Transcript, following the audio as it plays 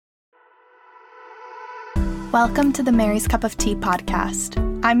Welcome to the Mary's Cup of Tea podcast.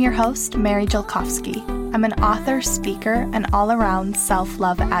 I'm your host, Mary Jelkovsky. I'm an author, speaker, and all-around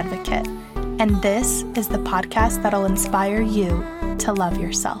self-love advocate. And this is the podcast that'll inspire you to love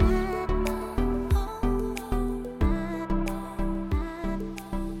yourself.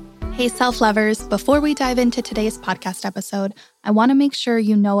 Hey, self-lovers. Before we dive into today's podcast episode, I want to make sure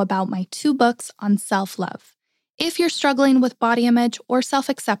you know about my 2 books on self-love. If you're struggling with body image or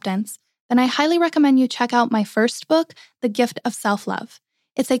self-acceptance, then I highly recommend you check out my first book, The Gift of Self-Love.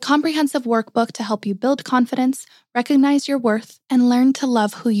 It's a comprehensive workbook to help you build confidence, recognize your worth, and learn to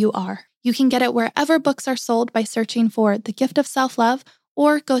love who you are. You can get it wherever books are sold by searching for The Gift of Self-Love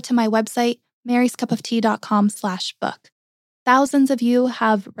or go to my website, maryscupoftee.com/book. Thousands of you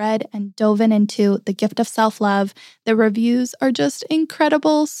have read and dove into The Gift of Self-Love. The reviews are just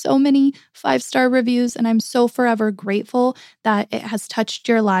incredible. So many 5-star reviews, and I'm so forever grateful that it has touched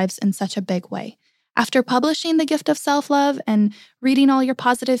your lives in such a big way. After publishing The Gift of Self-Love and reading all your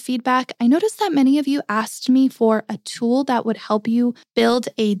positive feedback, I noticed that many of you asked me for a tool that would help you build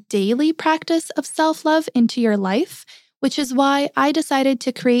a daily practice of self-love into your life, which is why I decided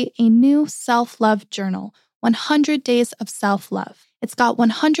to create a new self-love journal, 100 Days of Self-Love. It's got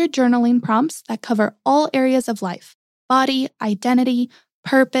 100 journaling prompts that cover all areas of life: body, identity,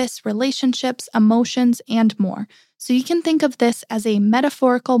 purpose, relationships, emotions, and more. So you can think of this as a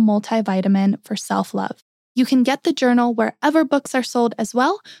metaphorical multivitamin for self-love. You can get the journal wherever books are sold as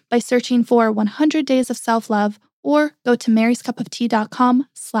well by searching for 100 Days of Self-Love or go to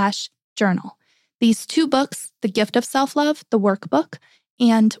maryscupoftee.com/journal. These 2 books, The Gift of Self-Love, the workbook,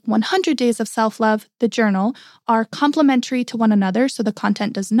 and 100 Days of Self-Love, the journal, are complementary to one another, so the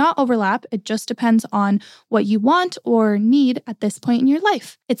content does not overlap. It just depends on what you want or need at this point in your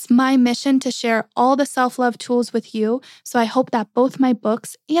life. It's my mission to share all the self-love tools with you, so I hope that both my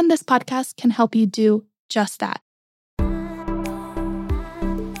books and this podcast can help you do just that.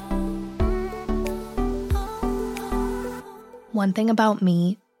 One thing about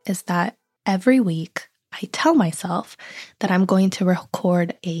me is that every week, I tell myself that I'm going to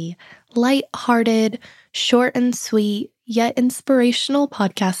record a light-hearted, short and sweet, yet inspirational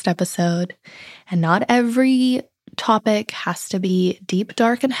podcast episode. And not every topic has to be deep,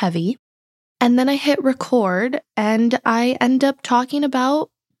 dark, and heavy. And then I hit record and I end up talking about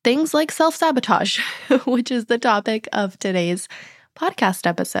things like self-sabotage, which is the topic of today's podcast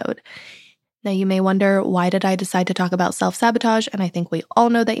episode. Now, you may wonder, why did I decide to talk about self-sabotage? And I think we all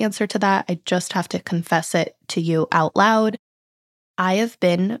know the answer to that. I just have to confess it to you out loud. I have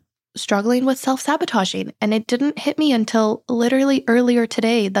been struggling with self-sabotaging, and it didn't hit me until literally earlier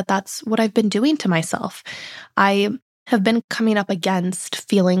today that that's what I've been doing to myself. I have been coming up against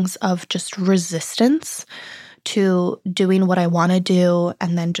feelings of just resistance to doing what I want to do,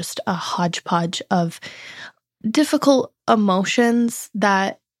 and then just a hodgepodge of difficult emotions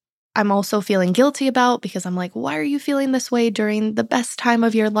that I'm also feeling guilty about, because I'm like, why are you feeling this way during the best time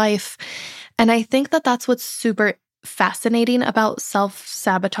of your life? And I think that that's what's super fascinating about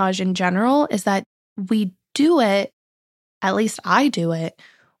self-sabotage in general, is that we do it, at least I do it,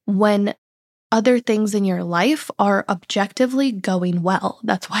 when other things in your life are objectively going well.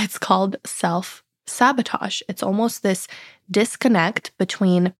 That's why it's called self-sabotage. It's almost this disconnect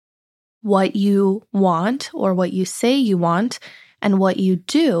between what you want or what you say you want and what you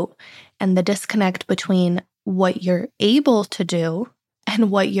do, and the disconnect between what you're able to do and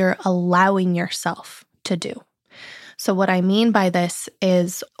what you're allowing yourself to do. So what I mean by this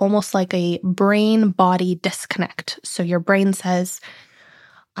is almost like a brain-body disconnect. So your brain says,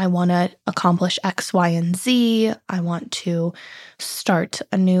 I want to accomplish X, Y, and Z. I want to start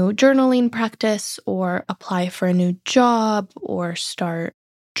a new journaling practice, or apply for a new job, or start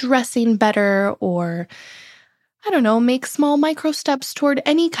dressing better, or I don't know, make small micro steps toward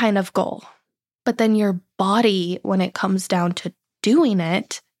any kind of goal. But then your body, when it comes down to doing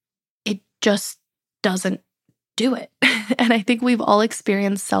it, it just doesn't do it. And I think we've all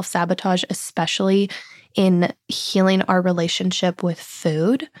experienced self-sabotage, especially in healing our relationship with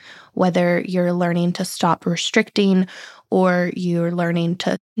food, whether you're learning to stop restricting or you're learning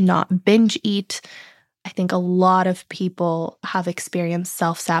to not binge eat. I think a lot of people have experienced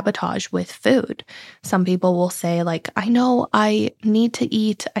self-sabotage with food. Some people will say, like, I know I need to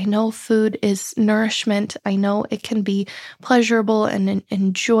eat. I know food is nourishment. I know it can be pleasurable and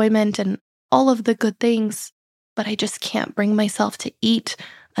enjoyment and all of the good things, but I just can't bring myself to eat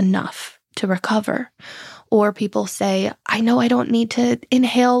enough to recover. Or people say, I know I don't need to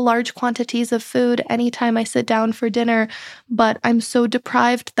inhale large quantities of food anytime I sit down for dinner, but I'm so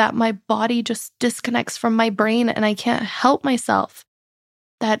deprived that my body just disconnects from my brain and I can't help myself.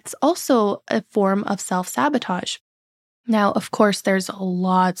 that's also a form of self-sabotage. Now, of course, there's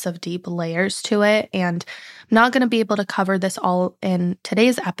lots of deep layers to it, and I'm not going to be able to cover this all in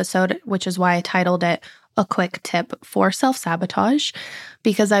today's episode, which is why I titled it A Quick Tip for Self-Sabotage,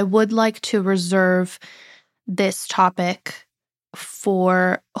 because I would like to reserve this topic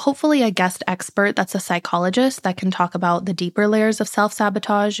for hopefully a guest expert that's a psychologist that can talk about the deeper layers of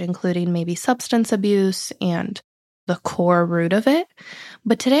self-sabotage, including maybe substance abuse and the core root of it.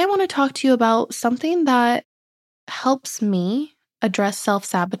 But today I want to talk to you about something that helps me address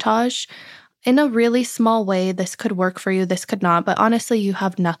self-sabotage in a really small way. This could work for you, this could not, but honestly, you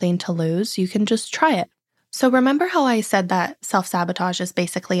have nothing to lose. You can just try it. So remember how I said that self-sabotage is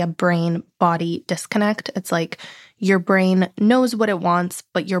basically a brain-body disconnect? It's like your brain knows what it wants,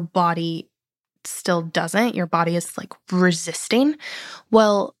 but your body still doesn't. Your body is like resisting.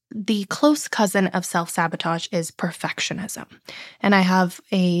 Well, the close cousin of self-sabotage is perfectionism. And I have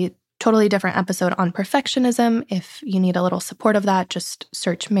a totally different episode on perfectionism. If you need a little support of that, just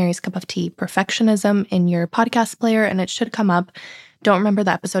search Mary's Cup of Tea Perfectionism in your podcast player and it should come up. Don't remember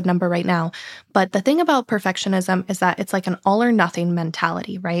the episode number right now. But the thing about perfectionism is that it's like an all or nothing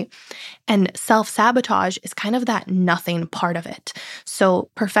mentality, right? And self-sabotage is kind of that nothing part of it. So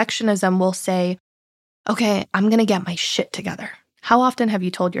perfectionism will say, okay, I'm going to get my shit together. How often have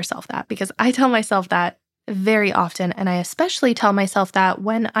you told yourself that? Because I tell myself that very often. And I especially tell myself that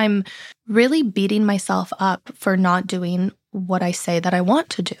when I'm really beating myself up for not doing what I say that I want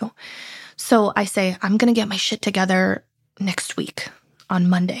to do. So I say, I'm going to get my shit together next week on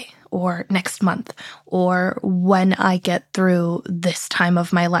Monday or next month or when I get through this time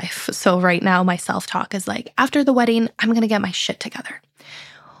of my life. So right now my self-talk is like, after the wedding, I'm going to get my shit together.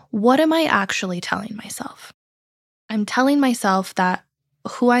 What am I actually telling myself? I'm telling myself that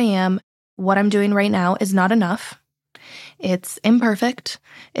who I am, what I'm doing right now is not enough. It's imperfect.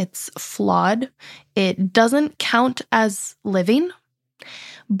 It's flawed. It doesn't count as living.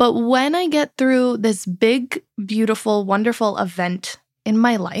 But when I get through this big, beautiful, wonderful event in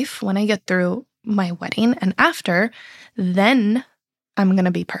my life, when I get through my wedding and after, then I'm going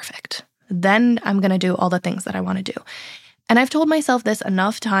to be perfect. Then I'm going to do all the things that I want to do. And I've told myself this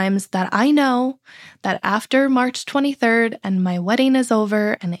enough times that I know that after March 23rd and my wedding is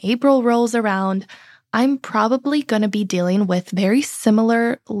over and April rolls around, I'm probably going to be dealing with very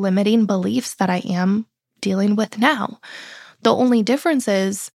similar limiting beliefs that I am dealing with now. The only difference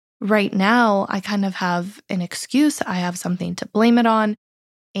is right now I kind of have an excuse. I have something to blame it on.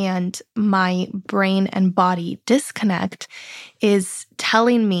 And my brain and body disconnect is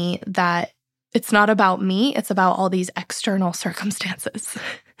telling me that it's not about me, it's about all these external circumstances.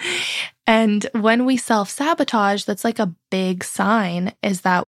 And when we self-sabotage, that's like a big sign is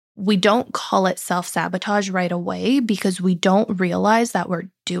that we don't call it self-sabotage right away because we don't realize that we're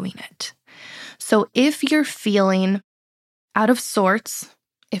doing it. So if you're feeling out of sorts,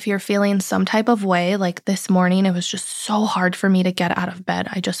 if you're feeling some type of way, like this morning, it was just so hard for me to get out of bed.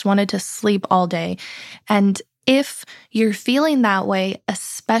 I just wanted to sleep all day. And if you're feeling that way,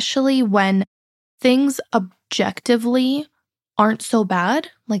 especially when things objectively aren't so bad,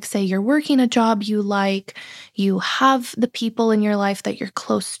 like say you're working a job you like, you have the people in your life that you're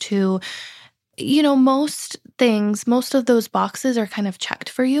close to, most things, most of those boxes are kind of checked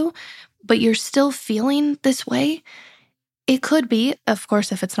for you, but you're still feeling this way. It could be, of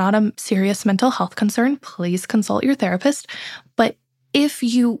course, if it's not a serious mental health concern, please consult your therapist. But if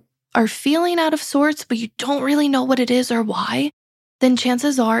you are feeling out of sorts, but you don't really know what it is or why, then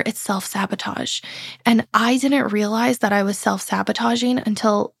chances are it's self-sabotage. And I didn't realize that I was self-sabotaging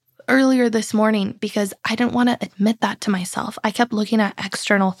until earlier this morning because I didn't want to admit that to myself. I kept looking at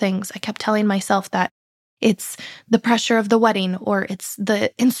external things. I kept telling myself that it's the pressure of the wedding, or it's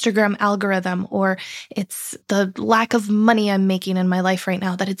the Instagram algorithm, or it's the lack of money I'm making in my life right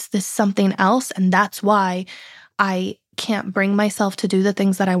now, that it's this something else. And that's why I can't bring myself to do the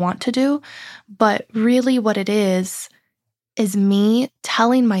things that I want to do. But really what it is me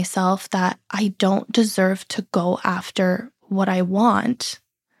telling myself that I don't deserve to go after what I want.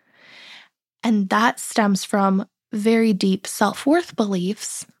 And that stems from very deep self-worth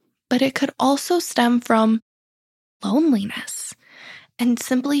beliefs, but it could also stem from loneliness and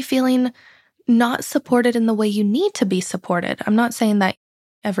simply feeling not supported in the way you need to be supported. I'm not saying that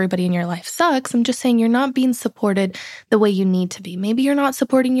everybody in your life sucks. I'm just saying you're not being supported the way you need to be. Maybe you're not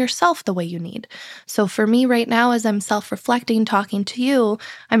supporting yourself the way you need. So for me right now, as I'm self-reflecting, talking to you,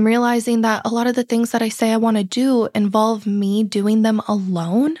 I'm realizing that a lot of the things that I say I want to do involve me doing them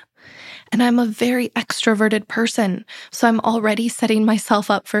alone. And I'm a very extroverted person. So I'm already setting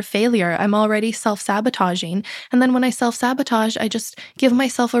myself up for failure. I'm already self-sabotaging. And then when I self-sabotage, I just give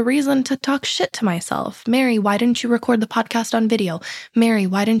myself a reason to talk shit to myself. Mary, why didn't you record the podcast on video? Mary,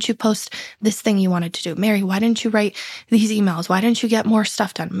 why didn't you post this thing you wanted to do? Mary, why didn't you write these emails? Why didn't you get more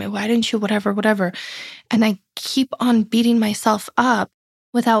stuff done? Why didn't you whatever? And I keep on beating myself up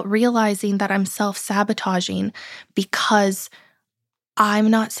without realizing that I'm self-sabotaging because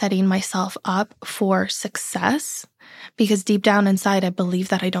I'm not setting myself up for success, because deep down inside, I believe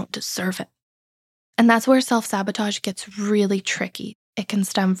that I don't deserve it. And that's where self-sabotage gets really tricky. It can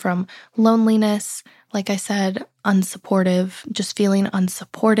stem from loneliness, like I said, unsupportive, just feeling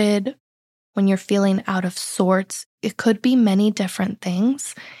unsupported. When you're feeling out of sorts, it could be many different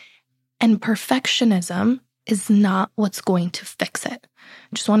things. And perfectionism is not what's going to fix it.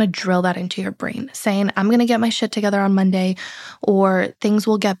 I just want to drill that into your brain, saying, I'm going to get my shit together on Monday, or things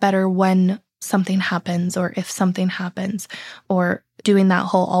will get better when something happens, or if something happens, or doing that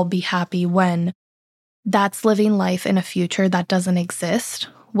whole I'll be happy when. That's living life in a future that doesn't exist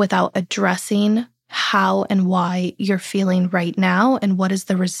without addressing how and why you're feeling right now and what is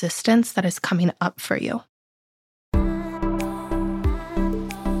the resistance that is coming up for you.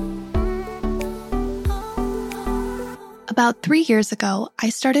 About 3 years ago, I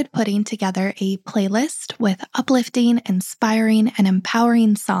started putting together a playlist with uplifting, inspiring, and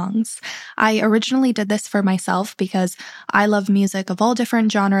empowering songs. I originally did this for myself because I love music of all different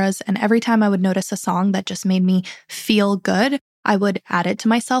genres, and every time I would notice a song that just made me feel good, I would add it to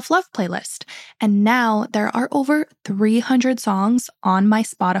my self-love playlist. And now there are over 300 songs on my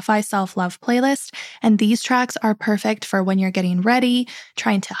Spotify self-love playlist, and these tracks are perfect for when you're getting ready,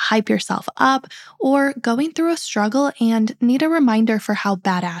 trying to hype yourself up, or going through a struggle and need a reminder for how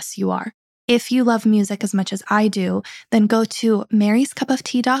badass you are. If you love music as much as I do, then go to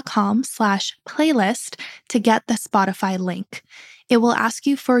maryscupoftea.com/playlist to get the Spotify link. It will ask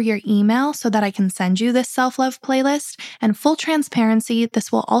you for your email so that I can send you this self-love playlist. And full transparency,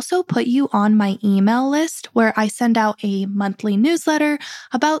 this will also put you on my email list where I send out a monthly newsletter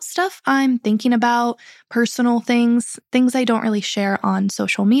about stuff I'm thinking about, personal things I don't really share on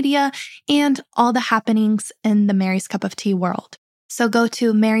social media, and all the happenings in the Mary's Cup of Tea world. So go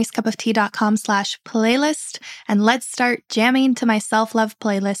to maryscupoftea.com/playlist and let's start jamming to my self-love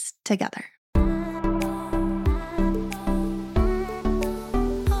playlist together.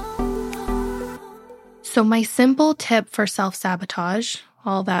 So my simple tip for self-sabotage,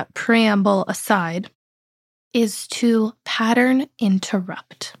 all that preamble aside, is to pattern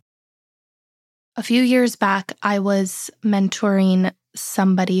interrupt. A few years back, I was mentoring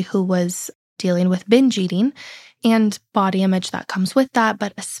somebody who was dealing with binge eating and body image that comes with that,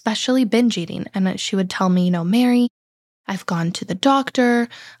 but especially binge eating. And she would tell me, Mary, I've gone to the doctor,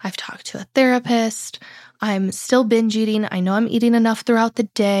 I've talked to a therapist, I'm still binge eating. I know I'm eating enough throughout the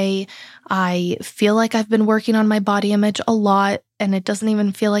day. I feel like I've been working on my body image a lot, and it doesn't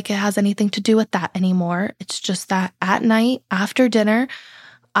even feel like it has anything to do with that anymore. It's just that at night, after dinner,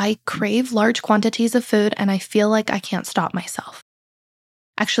 I crave large quantities of food and I feel like I can't stop myself.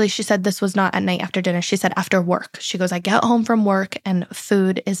 Actually, she said this was not at night after dinner. She said after work. She goes, I get home from work and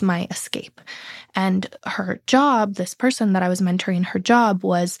food is my escape. And her job, this person that I was mentoring, her job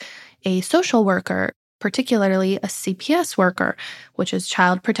was a social worker, particularly a CPS worker, which is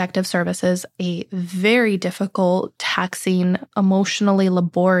Child Protective Services, a very difficult, taxing, emotionally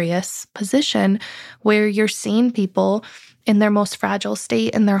laborious position where you're seeing people in their most fragile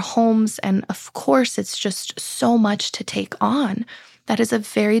state in their homes. And of course, it's just so much to take on. That is a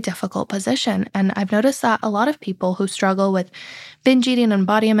very difficult position. And I've noticed that a lot of people who struggle with binge eating and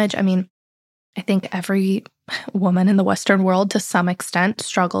body image, I think every woman in the Western world to some extent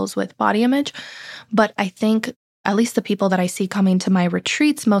struggles with body image. But I think at least the people that I see coming to my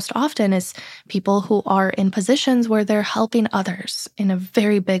retreats most often is people who are in positions where they're helping others in a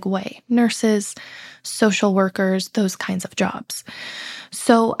very big way. Nurses, social workers, those kinds of jobs.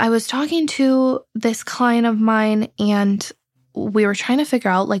 So I was talking to this client of mine and we were trying to figure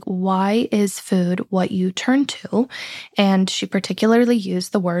out, why is food what you turn to? And she particularly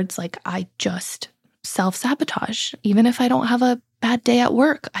used the words I just self-sabotage. Even if I don't have a bad day at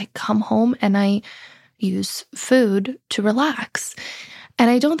work, I come home and I use food to relax. And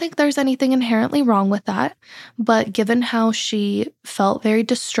I don't think there's anything inherently wrong with that. But given how she felt very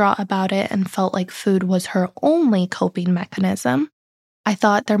distraught about it and felt like food was her only coping mechanism, I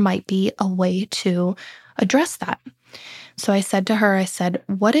thought there might be a way to address that. So I said to her,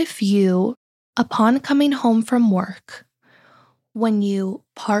 what if you, upon coming home from work, when you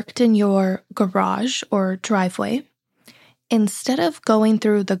parked in your garage or driveway, instead of going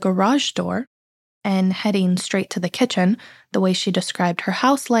through the garage door and heading straight to the kitchen, the way she described her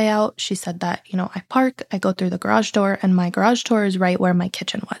house layout, she said that, I park, I go through the garage door, and my garage door is right where my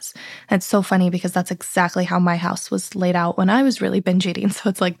kitchen was. And it's so funny because that's exactly how my house was laid out when I was really binge eating. So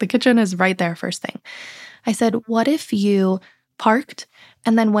it's like the kitchen is right there first thing. I said, what if you parked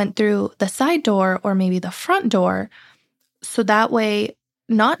and then went through the side door or maybe the front door, so that way,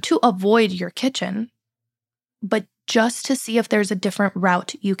 not to avoid your kitchen, but just to see if there's a different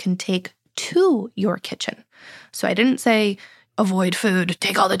route you can take to your kitchen. So I didn't say avoid food,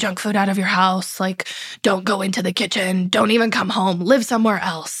 take all the junk food out of your house, like don't go into the kitchen, don't even come home, live somewhere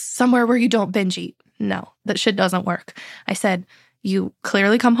else, somewhere where you don't binge eat. No, that shit doesn't work. I said, you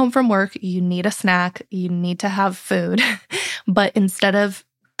clearly come home from work, you need a snack, you need to have food, but instead of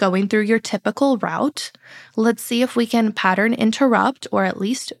going through your typical route, let's see if we can pattern interrupt or at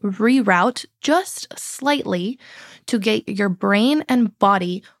least reroute just slightly to get your brain and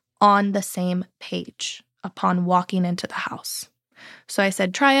body on the same page upon walking into the house. So I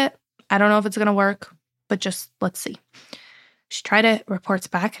said, try it. I don't know if it's going to work, but just let's see. She tried it, reports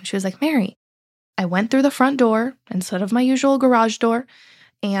back, and she was like, Mary, I went through the front door instead of my usual garage door,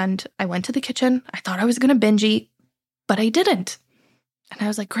 and I went to the kitchen. I thought I was going to binge eat, but I didn't. And I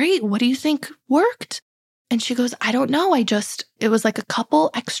was like, great, what do you think worked? And she goes, I don't know. It was like a couple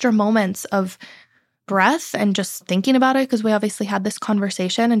extra moments of breath and just thinking about it, because we obviously had this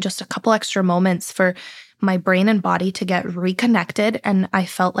conversation, and just a couple extra moments for my brain and body to get reconnected. And I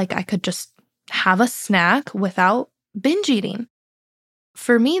felt like I could just have a snack without binge eating.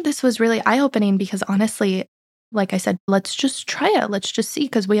 For me, this was really eye-opening because honestly, like I said, let's just try it. Let's just see,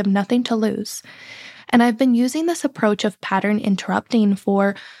 because we have nothing to lose. And I've been using this approach of pattern interrupting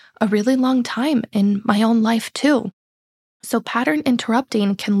for a really long time in my own life too. So pattern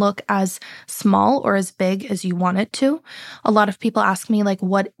interrupting can look as small or as big as you want it to. A lot of people ask me, like,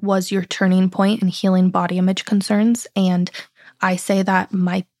 what was your turning point in healing body image concerns? And I say that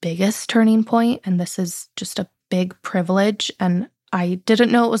my biggest turning point, and this is just a big privilege, and I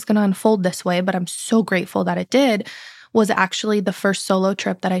didn't know it was going to unfold this way, but I'm so grateful that it did, was actually the first solo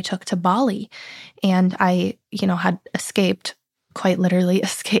trip that I took to Bali. And I, had quite literally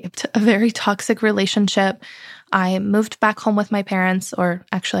escaped a very toxic relationship. I moved back home with my parents, or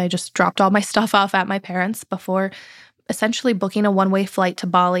actually I just dropped all my stuff off at my parents before essentially booking a one-way flight to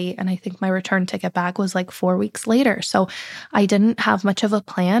Bali. And I think my return ticket back was like 4 weeks later. So I didn't have much of a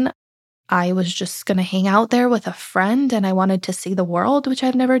plan. I was just going to hang out there with a friend, and I wanted to see the world, which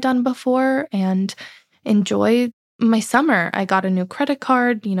I've never done before, and enjoy my summer. I got a new credit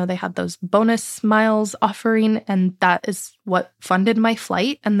card. They had those bonus miles offering, and that is what funded my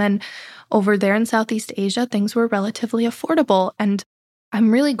flight. And then over there in Southeast Asia, things were relatively affordable. And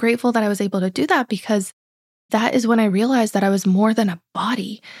I'm really grateful that I was able to do that, because that is when I realized that I was more than a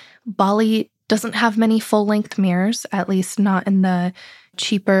body. Bali doesn't have many full-length mirrors, at least not in the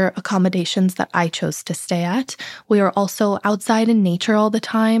cheaper accommodations that I chose to stay at. We were also outside in nature all the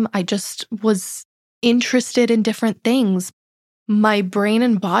time. I just was interested in different things. My brain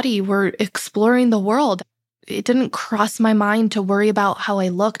and body were exploring the world. It didn't cross my mind to worry about how I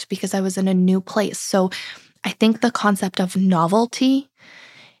looked because I was in a new place. So I think the concept of novelty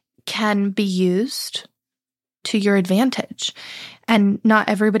can be used to your advantage. And not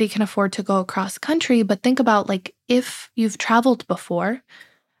everybody can afford to go across country, but think about, like, if you've traveled before,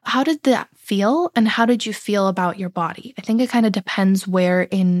 how did that feel, and how did you feel about your body? I think it kind of depends where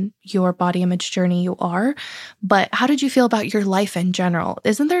in your body image journey you are, but how did you feel about your life in general?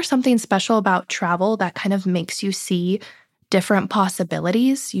 Isn't there something special about travel that kind of makes you see different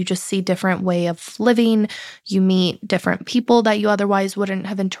possibilities? You just see different way of living. You meet different people that you otherwise wouldn't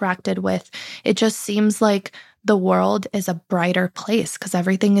have interacted with. It just seems like the world is a brighter place because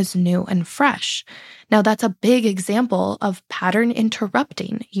everything is new and fresh. Now, that's a big example of pattern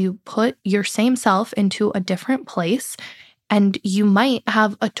interrupting. You put your same self into a different place, and you might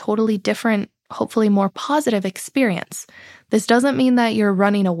have a totally different, hopefully more positive experience. This doesn't mean that you're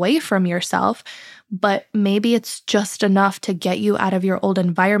running away from yourself, but maybe it's just enough to get you out of your old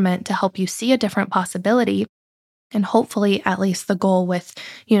environment to help you see a different possibility. And hopefully, at least the goal with,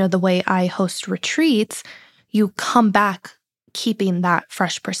 the way I host retreats, you come back keeping that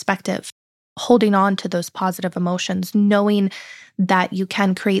fresh perspective, holding on to those positive emotions, knowing that you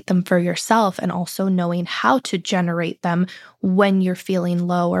can create them for yourself, and also knowing how to generate them when you're feeling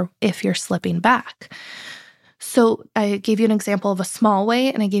low or if you're slipping back. So I gave you an example of a small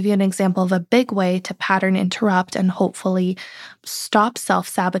way, and I gave you an example of a big way to pattern interrupt and hopefully stop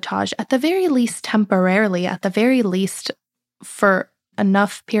self-sabotage, at the very least temporarily, at the very least for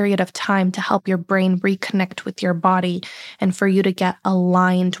enough period of time to help your brain reconnect with your body and for you to get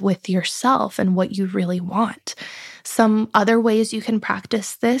aligned with yourself and what you really want. Some other ways you can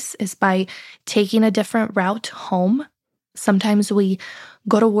practice this is by taking a different route home. Sometimes we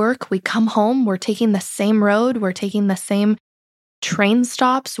go to work, we come home, we're taking the same road, we're taking the same train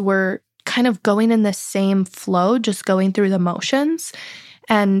stops, we're kind of going in the same flow, just going through the motions.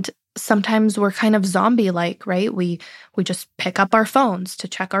 And sometimes we're kind of zombie-like, right? We just pick up our phones to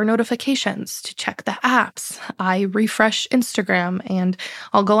check our notifications, to check the apps. I refresh Instagram and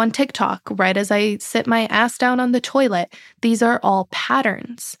I'll go on TikTok right as I sit my ass down on the toilet. These are all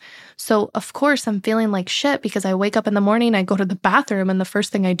patterns. So of course I'm feeling like shit because I wake up in the morning, I go to the bathroom, and the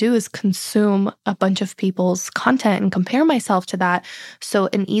first thing I do is consume a bunch of people's content and compare myself to that. So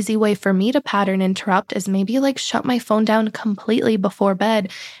an easy way for me to pattern interrupt is maybe like shut my phone down completely before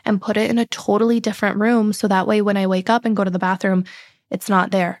bed and put it in a totally different room. So that way when I wake up and go to the bathroom, it's not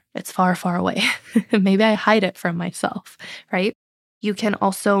there. It's far, far away. Maybe I hide it from myself, right? You can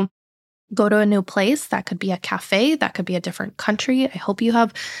also go to a new place. That could be a cafe. That could be a different country. I hope you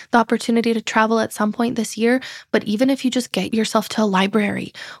have the opportunity to travel at some point this year. But even if you just get yourself to a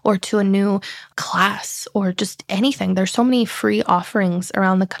library or to a new class or just anything, there's so many free offerings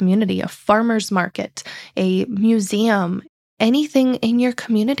around the community, a farmer's market, a museum, anything in your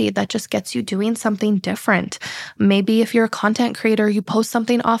community that just gets you doing something different. Maybe if you're a content creator, you post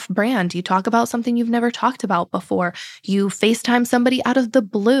something off-brand. You talk about something you've never talked about before. You FaceTime somebody out of the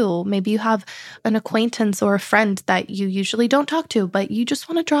blue. Maybe you have an acquaintance or a friend that you usually don't talk to, but you just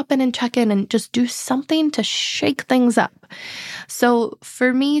want to drop in and check in and just do something to shake things up. So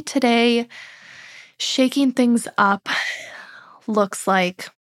for me today, shaking things up looks like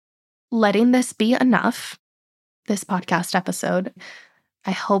letting this be enough. This podcast episode.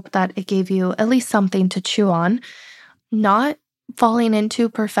 I hope that it gave you at least something to chew on, not falling into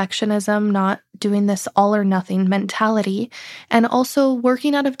perfectionism, not doing this all or nothing mentality, and also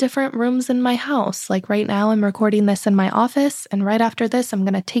working out of different rooms in my house. Like right now, I'm recording this in my office, and right after this, I'm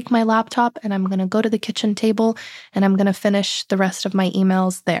going to take my laptop and I'm going to go to the kitchen table and I'm going to finish the rest of my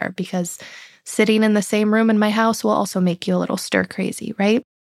emails there, because sitting in the same room in my house will also make you a little stir crazy, right?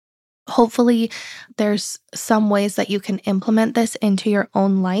 Hopefully, there's some ways that you can implement this into your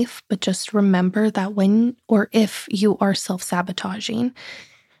own life, but just remember that when or if you are self-sabotaging,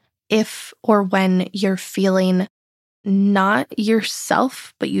 if or when you're feeling not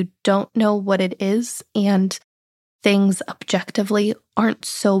yourself, but you don't know what it is, and things objectively aren't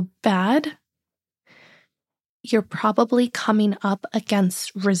so bad, you're probably coming up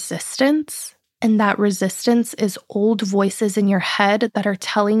against resistance. And that resistance is old voices in your head that are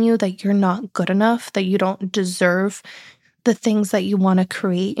telling you that you're not good enough, that you don't deserve the things that you want to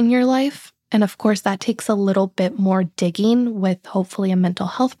create in your life. And of course, that takes a little bit more digging with hopefully a mental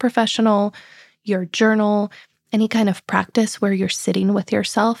health professional, your journal, any kind of practice where you're sitting with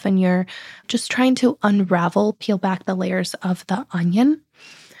yourself and you're just trying to unravel, peel back the layers of the onion.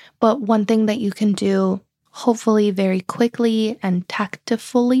 But one thing that you can do, hopefully very quickly and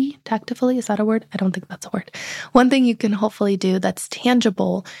tactfully, is that a word? I don't think that's a word. One thing you can hopefully do that's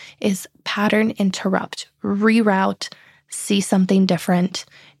tangible is pattern interrupt, reroute, see something different,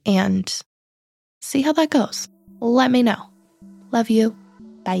 and see how that goes. Let me know. Love you.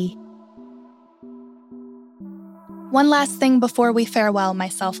 Bye. One last thing before we farewell, my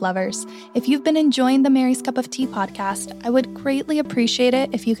self-lovers. If you've been enjoying the Mary's Cup of Tea podcast, I would greatly appreciate it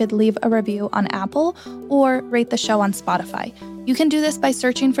if you could leave a review on Apple or rate the show on Spotify. You can do this by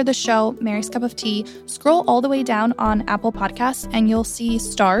searching for the show, Mary's Cup of Tea. Scroll all the way down on Apple Podcasts and you'll see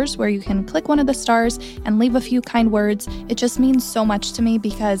stars where you can click one of the stars and leave a few kind words. It just means so much to me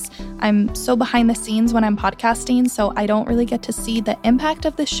because I'm so behind the scenes when I'm podcasting, so I don't really get to see the impact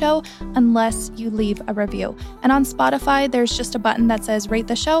of the show unless you leave a review. And on Spotify, there's just a button that says rate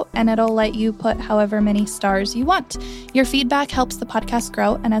the show and it'll let you put however many stars you want. Your feedback helps the podcast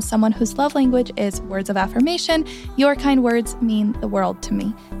grow, and as someone whose love language is words of affirmation, your kind words mean the world to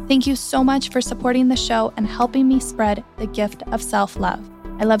me. Thank you so much for supporting the show and helping me spread the gift of self-love.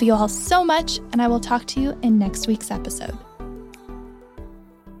 I love you all so much, and I will talk to you in next week's episode.